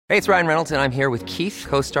Hey, it's Ryan Reynolds, and I'm here with Keith,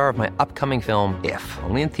 co-star of my upcoming film, If,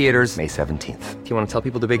 only in theaters May 17th. Do you want to tell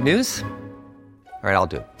people the big news? All right, I'll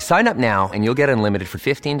do it. Sign up now and you'll get unlimited for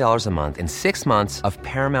 $15 a month and 6 months of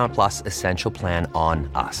Paramount Plus Essential Plan on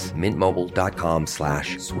us.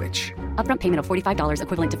 MintMobile.com/switch. Upfront payment of $45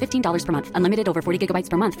 equivalent to $15 per month. Unlimited over 40 gigabytes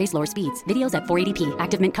per month. Face lower speeds. Videos at 480p.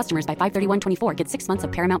 Active Mint customers by 531.24 get 6 months of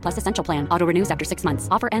Paramount Plus Essential Plan. Auto renews after 6 months.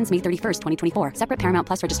 Offer ends May 31st, 2024. Separate Paramount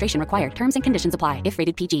Plus registration required. Terms and conditions apply if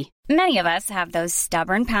rated PG. Many of us have those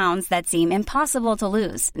stubborn pounds that seem impossible to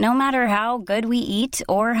lose, no matter how good we eat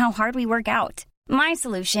or how hard we work out. My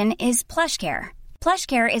solution is PlushCare.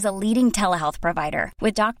 PlushCare is a leading telehealth provider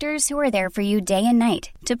with doctors who are there for you day and night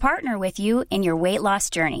to partner with you in your weight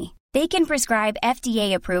loss journey. They can prescribe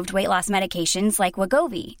FDA-approved weight loss medications like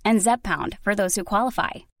Wegovy and Zepbound for those who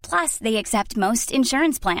qualify. Plus, they accept most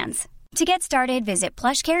insurance plans. To get started, visit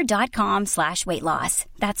plushcare.com/weightloss.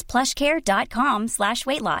 That's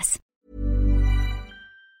plushcare.com/weightloss.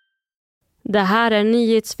 Det här är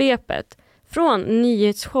Nyhetssvepet från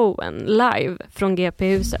nyhetsshowen live från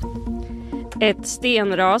GP-huset. Ett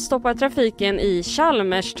stenras stoppar trafiken i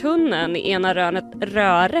Chalmerstunneln. Ena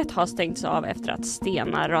röret har stängts av efter att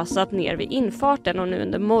stenar rasat ner vid infarten, och nu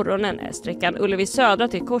under morgonen är sträckan Ullevi södra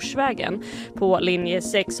till Korsvägen på linje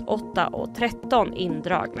 6, 8 och 13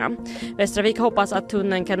 indragna. Västtrafik hoppas att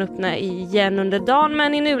tunneln kan öppna igen under dagen,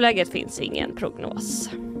 men i nuläget finns ingen prognos.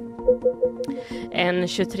 En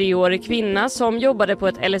 23-årig kvinna som jobbade på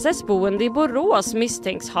ett LSS-boende i Borås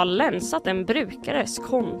misstänks ha länsat en brukares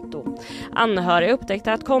konto. Anhöriga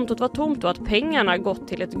upptäckte att kontot var tomt och att pengarna gått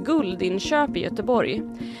till ett guldinköp i Göteborg.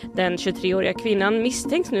 Den 23-åriga kvinnan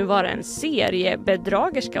misstänks nu vara en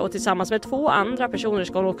seriebedragerska, och tillsammans med 2 andra personer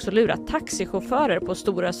ska hon också lura taxichaufförer på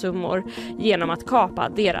stora summor genom att kapa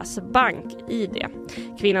deras bank-ID.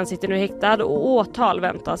 Kvinnan sitter nu häktad och åtal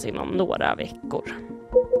väntas inom några veckor.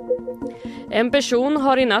 En person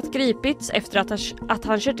har i natt gripits efter att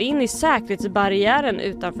han kört in i säkerhetsbarriären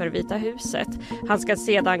utanför Vita huset. Han ska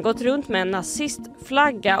sedan gått runt med en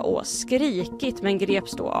nazistflagga och skrikit, men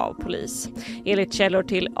greps då av polis. Enligt källor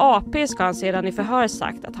till AP ska han sedan i förhör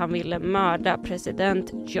sagt att han ville mörda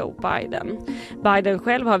president Joe Biden. Biden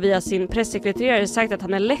själv har via sin pressekreterare sagt att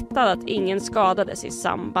han är lättad att ingen skadades i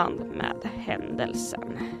samband med händelsen.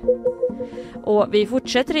 Och vi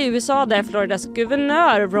fortsätter i USA, där Floridas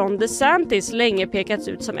guvernör Ron DeSantis länge pekats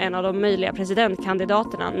ut som en av de möjliga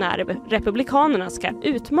presidentkandidaterna när republikanerna ska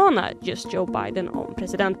utmana just Joe Biden om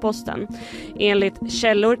presidentposten. Enligt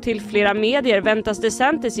källor till flera medier väntas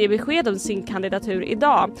DeSantis ge besked om sin kandidatur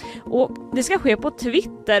idag. Och det ska ske på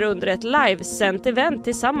Twitter under ett livesänt event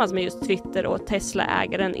tillsammans med just Twitter och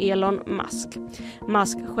Tesla-ägaren Elon Musk.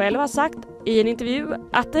 Musk själv har sagt i en intervju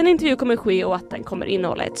att en intervju kommer ske och att den kommer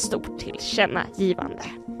innehålla ett stort tillkännagivande.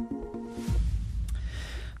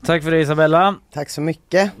 Tack för det, Isabella. Tack så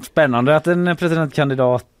mycket. Spännande att en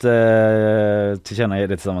presidentkandidat tillkännager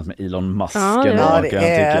det tillsammans med Elon Musk. Ja, det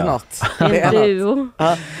är något.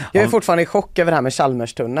 Ja, jag är fortfarande i chock över det här med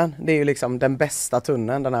Chalmerstunneln. Det är ju liksom den bästa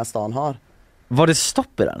tunneln den här stan har. Var det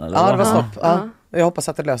stopp i den? Eller? Ja, det var stopp. Ja. Jag hoppas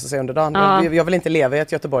att det löser sig under dagen. Jag vill inte leva i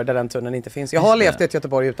ett Göteborg där den tunneln inte finns. Jag har levt i ett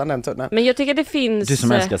Göteborg utan den tunneln. Men jag tycker det finns... Du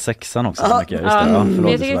som älskar sexan också så mycket. Men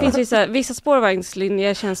jag tycker det finns vissa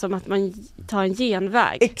spårvagnslinjer känns som att man tar en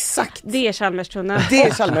genväg. Exakt. Det är Chalmerstunneln. Det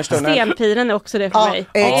är Chalmerstunneln. Stenpiren är också det för mig.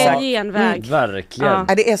 Det är en genväg. Verkligen.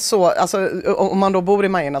 Ja. Det är så, alltså, om man då bor i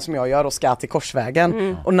Majorna som jag gör och ska till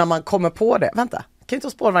Korsvägen och när man kommer på det, vänta. Kan ju ta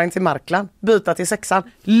spårvagn till Markland, byta till sexan,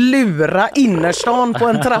 lura innerstan på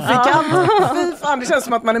en trafikant. Fy fan, det känns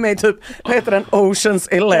som att man är med i typ, vad heter den, Oceans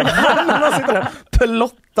 11. Man sitter där,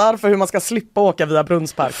 plottar för hur man ska slippa åka via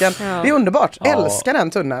Brunnsparken. Det är underbart, älskar den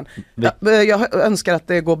tunneln. Jag önskar att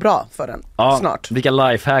det går bra för den snart. Vilka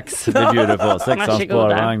lifehacks vi bjuder på, sexan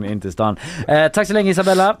spårvagn in till stan. Tack så länge,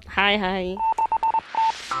 Isabella. Hej, hej.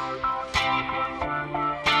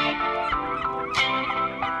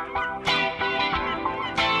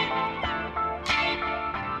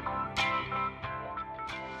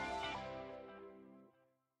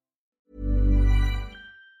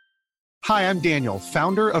 Hi, I'm Daniel,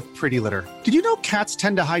 founder of Pretty Litter. Did you know cats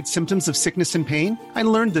tend to hide symptoms of sickness and pain? I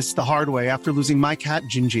learned this the hard way after losing my cat,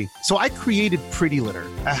 Gingy. So I created Pretty Litter,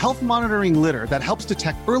 a health monitoring litter that helps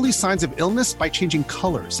detect early signs of illness by changing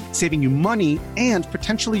colors, saving you money and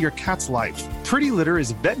potentially your cat's life. Pretty Litter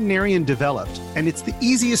is veterinarian developed, and it's the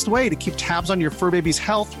easiest way to keep tabs on your fur baby's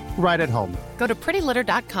health right at home. Go to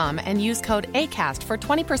prettylitter.com and use code ACAST for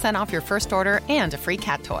 20% off your first order and a free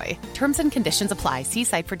cat toy. Terms and conditions apply. See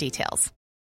site for details.